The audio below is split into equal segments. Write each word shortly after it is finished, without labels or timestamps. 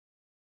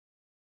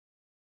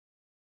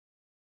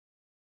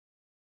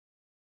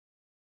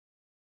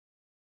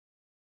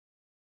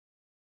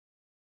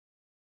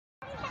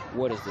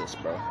What is this,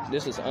 bro?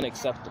 This is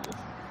unacceptable.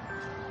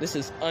 This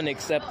is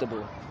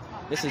unacceptable.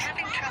 This is...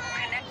 Having trouble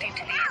connecting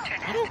to the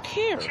internet. I don't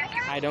care.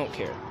 I don't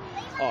care.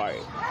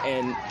 Alright,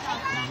 and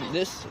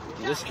this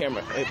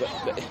camera...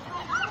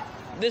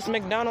 This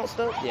McDonald's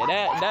stuff? Yeah,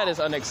 that is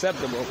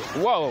unacceptable.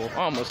 Whoa,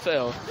 almost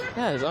fell.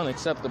 That is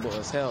unacceptable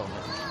as hell,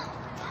 man.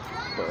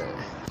 But...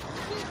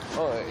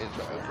 Alright,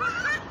 bro.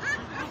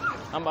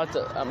 I'm about to...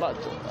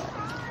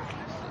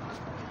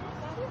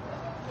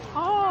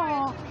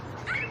 Oh.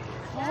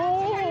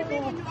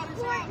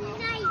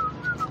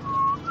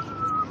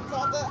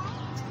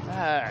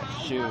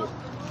 Ah, shoot.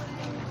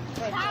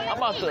 I'm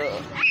about to...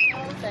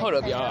 Hold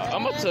up, y'all.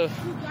 I'm about to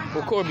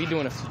record me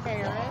doing a...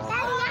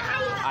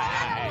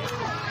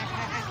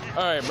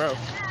 Alright, bro.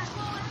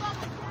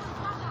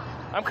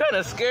 I'm kind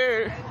of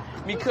scared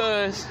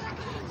because...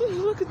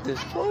 Look at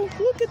this, bro.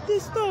 Look at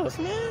this stuff,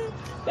 man.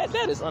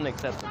 That is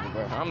unacceptable,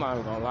 bro. I'm not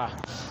even gonna lie.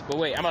 But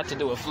wait, I'm about to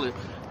do a flip.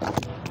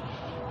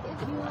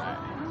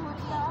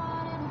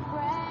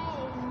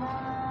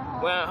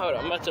 Well, hold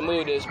up. I'm about to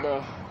move this,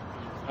 bro.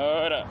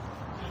 Hold up.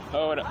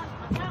 Hold up.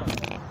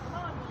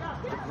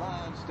 The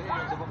blind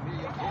stares of a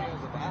million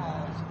pairs of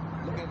eyes,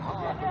 looking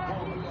hard to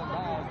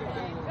realize that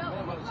they will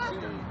never see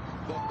the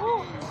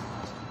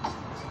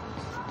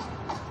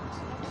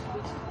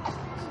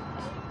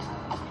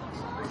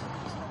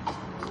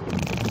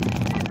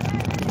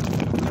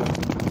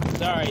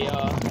Sorry,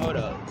 y'all. Hold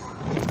up.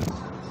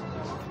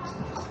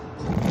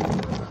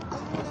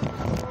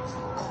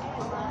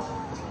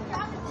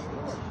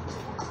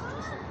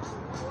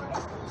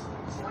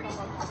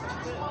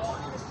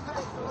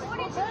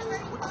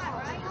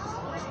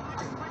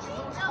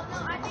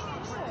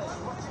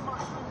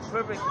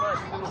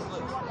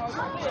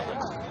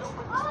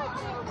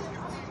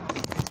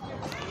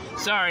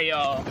 Sorry,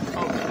 y'all.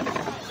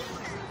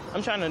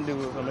 I'm trying to do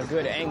it from a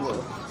good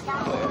angle.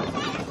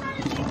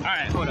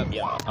 Alright, hold up,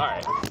 y'all.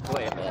 Alright,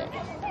 wait a minute.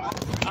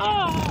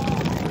 Oh,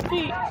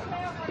 feet.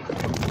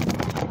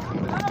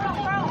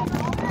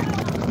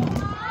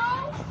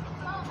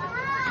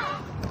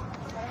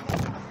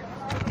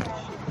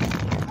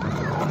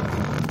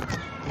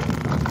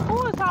 Who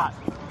is hot?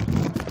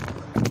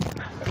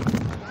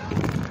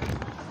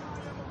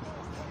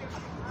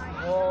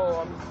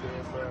 Whoa, I'm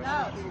scared, bro.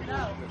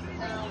 No.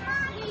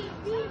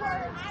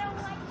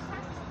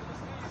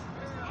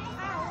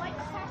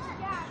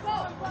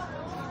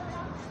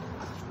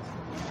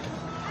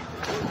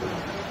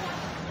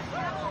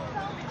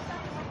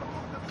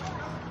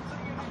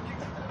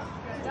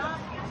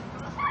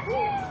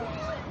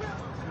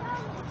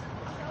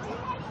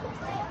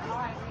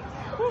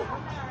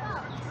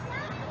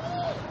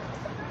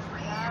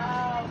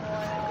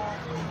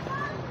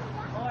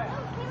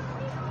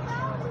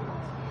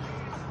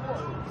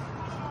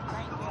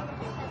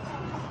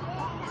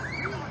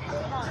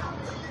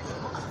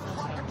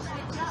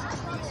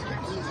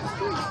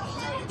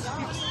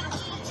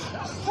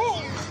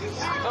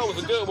 That was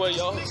a good one,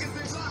 y'all. Woo.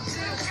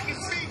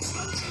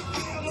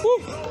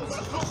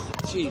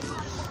 Jeez.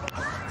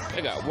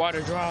 I got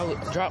water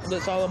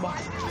droplets all about.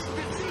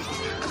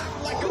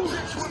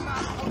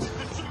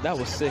 That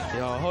was sick,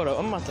 y'all. Hold up.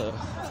 I'm about to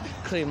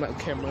clean my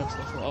camera and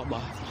stuff all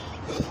by.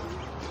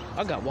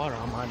 I got water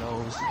on my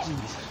nose.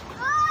 Jeez.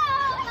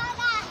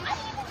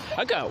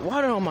 I got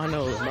water on my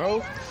nose,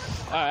 bro.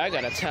 Alright, I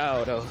got a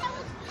towel, though.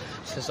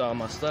 This is all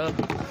my stuff.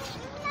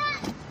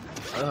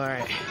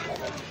 Alright.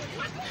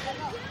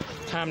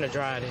 Time to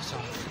dry this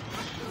off.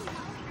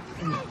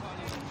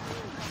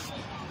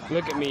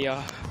 Look at me,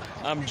 y'all.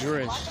 I'm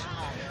drenched.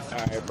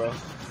 Alright, bro.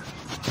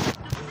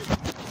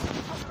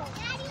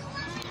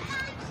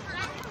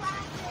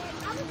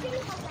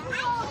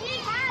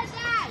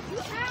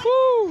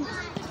 Woo!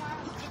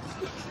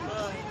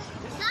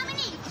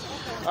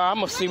 I'm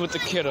gonna see what the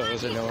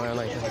kiddos are doing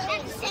like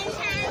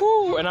that.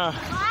 Woo! And I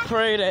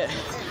pray that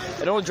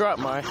it don't drop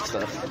my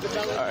stuff.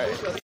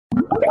 Alright.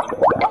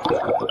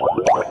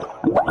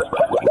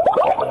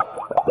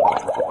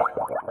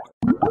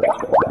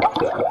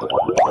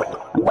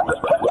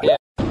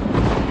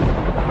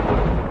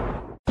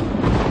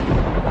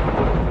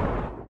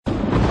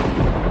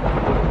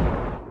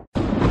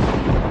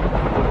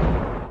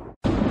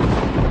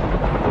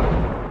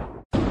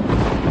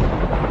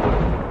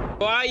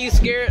 Why are you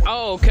scared?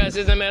 Oh, cause it's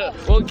in the middle.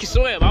 Well, you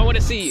swim. I want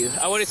to see you.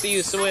 I want to see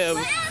you swim.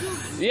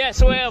 Yeah,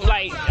 swim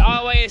like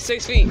all the way at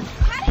 6 feet.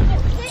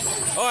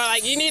 Or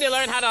like you need to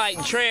learn how to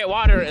like tread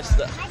water and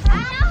stuff.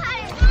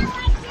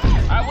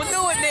 Alright, we'll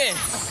do it then.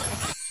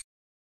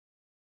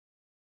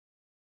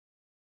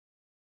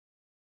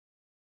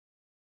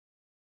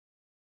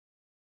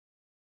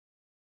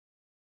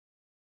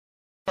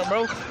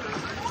 Bro,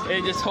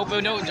 and just hope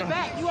it don't jump.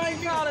 You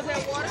ain't call it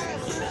that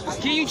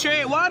water. Can you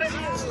tread water?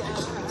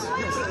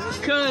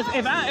 Cause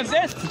if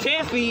that's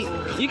 10 feet,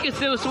 you can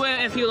still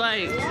swim if you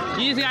like.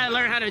 You just gotta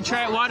learn how to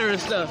tread water and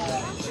stuff.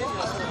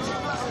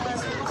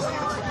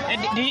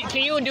 And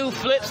can you do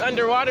flips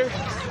underwater?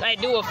 Like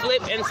do a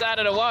flip inside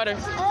of the water?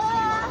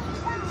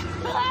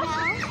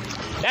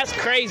 That's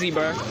crazy,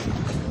 bro.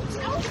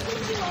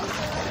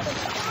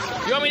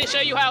 You want me to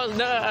show you how it's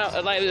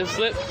done, like the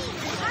flip?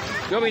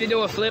 You want me to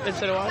do a flip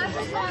into the water?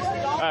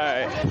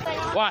 Alright,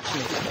 watch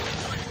me.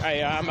 Alright,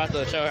 y'all, I'm about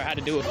to show her how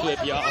to do a flip,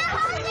 y'all.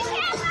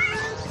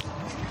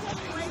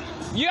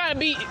 You gotta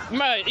be,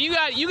 bro, you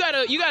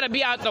gotta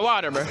be out the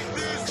water, bro.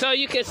 So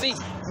you can see,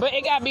 but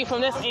it gotta be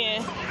from this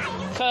end,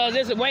 cause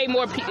there's way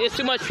more, there's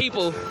too much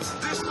people.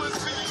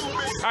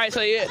 Alright,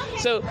 so yeah,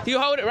 so you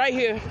hold it right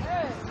here.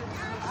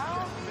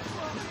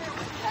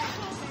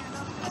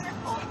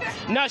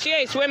 No, she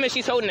ain't swimming,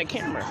 she's holding the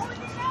camera.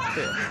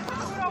 Here.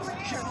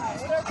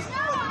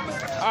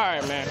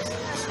 Alright, man.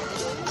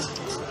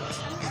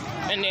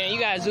 And then you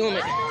gotta zoom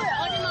it.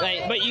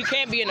 Like, but you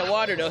can't be in the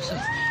water though, so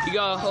you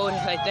gotta hold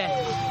it like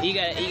that. You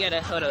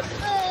gotta hold it,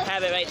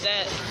 have it like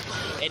that,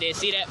 and then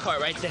see that part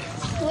right there.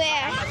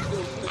 Where?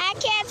 I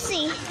can't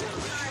see.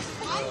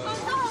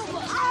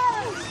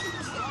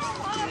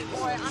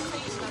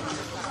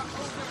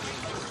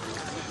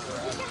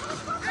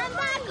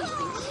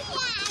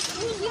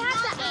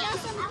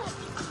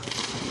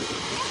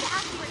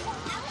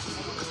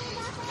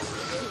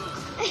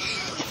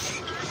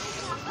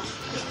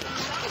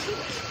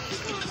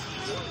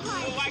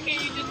 Why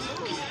can't you just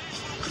do it?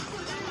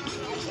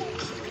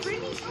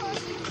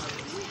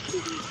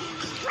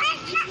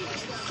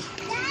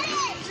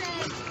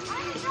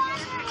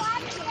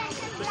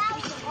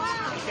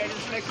 Okay,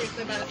 just make sure you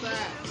step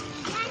outside.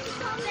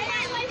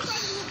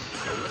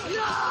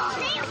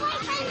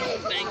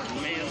 Thank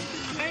you, ma'am.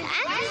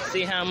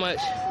 See how much?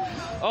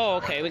 Oh,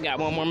 okay, we got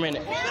one more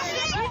minute.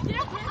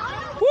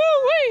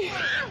 Woo-wee!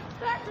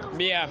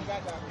 Yeah,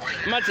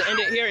 I'm about to end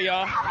it here,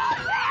 y'all.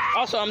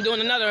 Also, I'm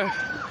doing another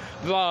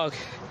vlog.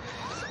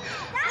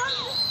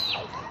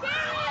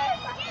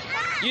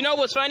 You know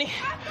what's funny?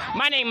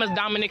 My name is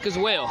Dominic as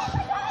well.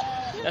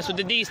 That's what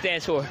the D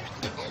stands for.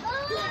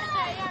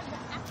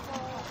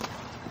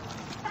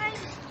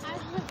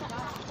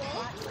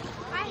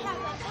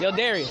 Yo,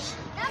 Darius,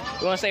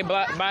 you want to say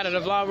bye to the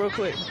vlog real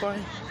quick?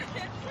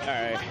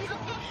 Alright.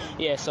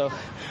 Yeah, so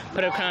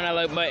put a kind of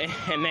like button,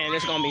 and man,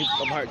 it's going to be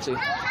a part 2.